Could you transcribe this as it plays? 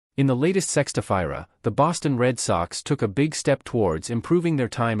In the latest Sextifiera, the Boston Red Sox took a big step towards improving their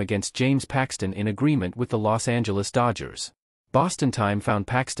time against James Paxton in agreement with the Los Angeles Dodgers. Boston Time found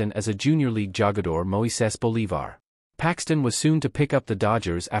Paxton as a Junior League Jogador Moises Bolivar. Paxton was soon to pick up the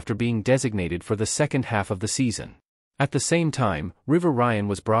Dodgers after being designated for the second half of the season. At the same time, River Ryan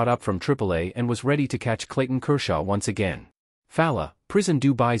was brought up from AAA and was ready to catch Clayton Kershaw once again. Fala, Prison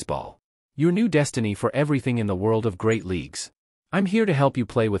do Baseball. Your new destiny for everything in the world of great leagues. I'm here to help you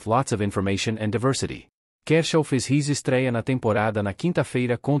play with lots of information and diversity. Kershaw fez his estreia na temporada na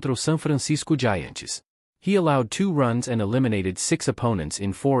quinta-feira contra o San Francisco Giants. He allowed 2 runs and eliminated 6 opponents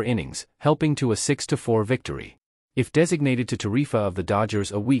in 4 innings, helping to a 6-4 victory. If designated to Tarifa of the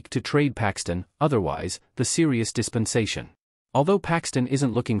Dodgers a week to trade Paxton, otherwise, the serious dispensation. Although Paxton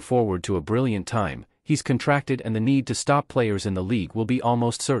isn't looking forward to a brilliant time, he's contracted and the need to stop players in the league will be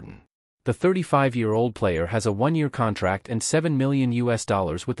almost certain. The 35-year-old player has a 1-year contract and $7 million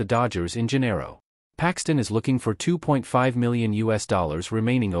with the Dodgers in Janeiro. Paxton is looking for $2.5 million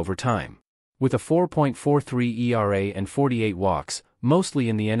remaining over time. With a 4.43 ERA and 48 walks, mostly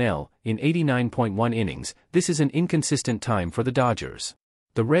in the NL, in 89.1 innings, this is an inconsistent time for the Dodgers.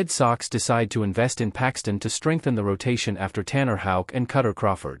 The Red Sox decide to invest in Paxton to strengthen the rotation after Tanner Houck and Cutter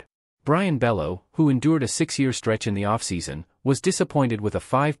Crawford. Brian Bello, who endured a 6-year stretch in the offseason, was disappointed with a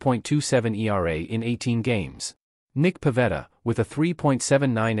 5.27 ERA in 18 games. Nick Pivetta, with a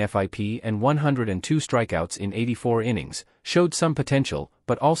 3.79 FIP and 102 strikeouts in 84 innings, showed some potential,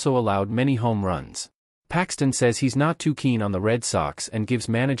 but also allowed many home runs. Paxton says he's not too keen on the Red Sox and gives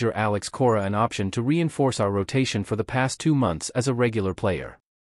manager Alex Cora an option to reinforce our rotation for the past 2 months as a regular player.